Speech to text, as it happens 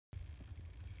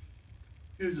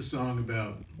Here's a song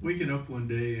about waking up one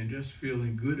day and just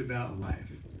feeling good about life.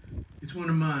 It's one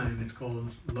of mine. It's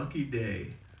called Lucky Day.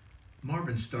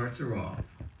 Marvin starts her off.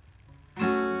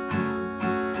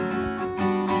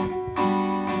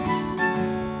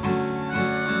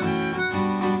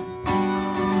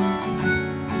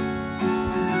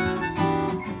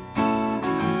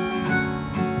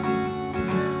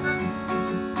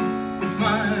 It's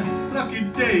my lucky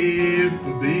day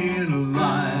for being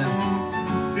alive.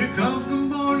 Here comes the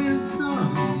morning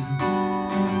sun,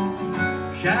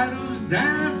 shadows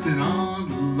dancing on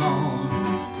the lawn.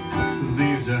 The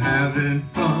leaves are having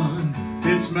fun.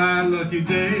 It's my lucky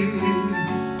day.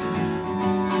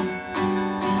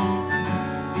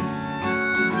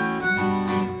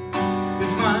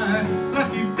 It's my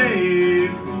lucky day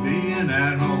for being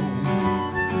at home.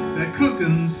 That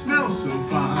cooking smells so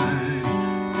fine.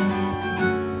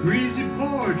 Breezy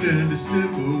porch and a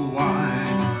sip of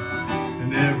wine,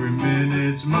 and every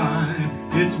minute's mine.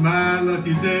 It's my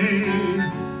lucky day.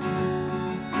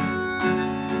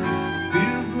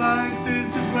 Feels like this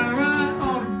is where I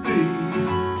ought to be,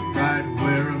 right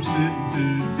where I'm sitting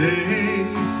today.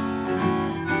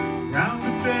 Round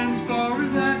the bend as far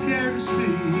as I care to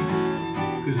see,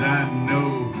 'cause I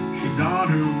know she's on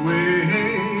her way.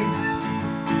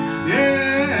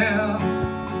 Yeah.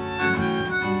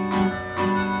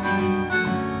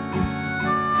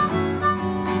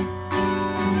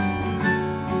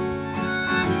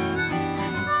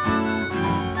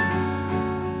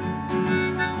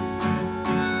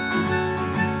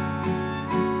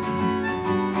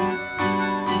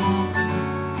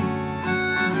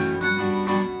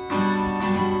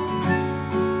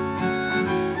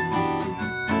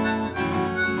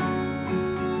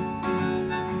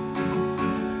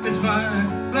 It's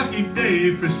my lucky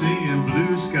day for seeing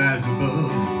blue skies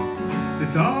above.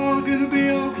 It's all gonna be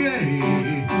okay.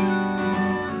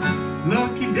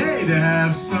 Lucky day to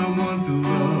have someone to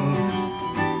love.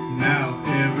 Now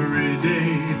every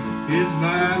day is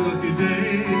my lucky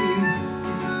day.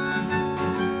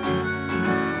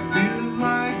 Feels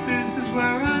like this is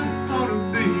where I ought to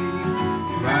be,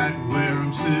 right where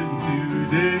I'm sitting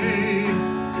today.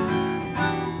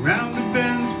 Round the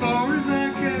bend as far as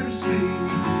I care to see,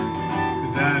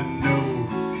 I know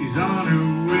she's on her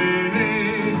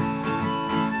way.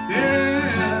 Yeah.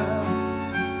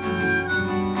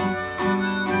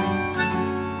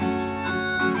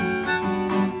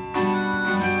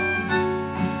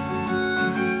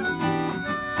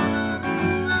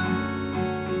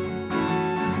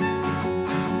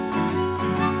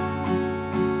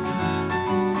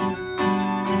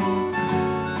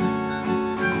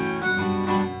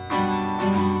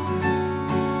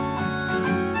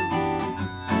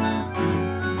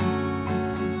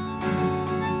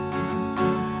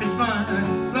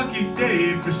 Lucky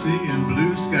day for seeing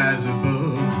blue skies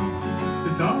above.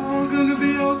 It's all gonna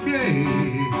be okay.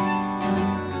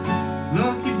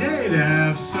 Lucky day to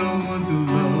have someone to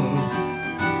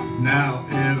love. Now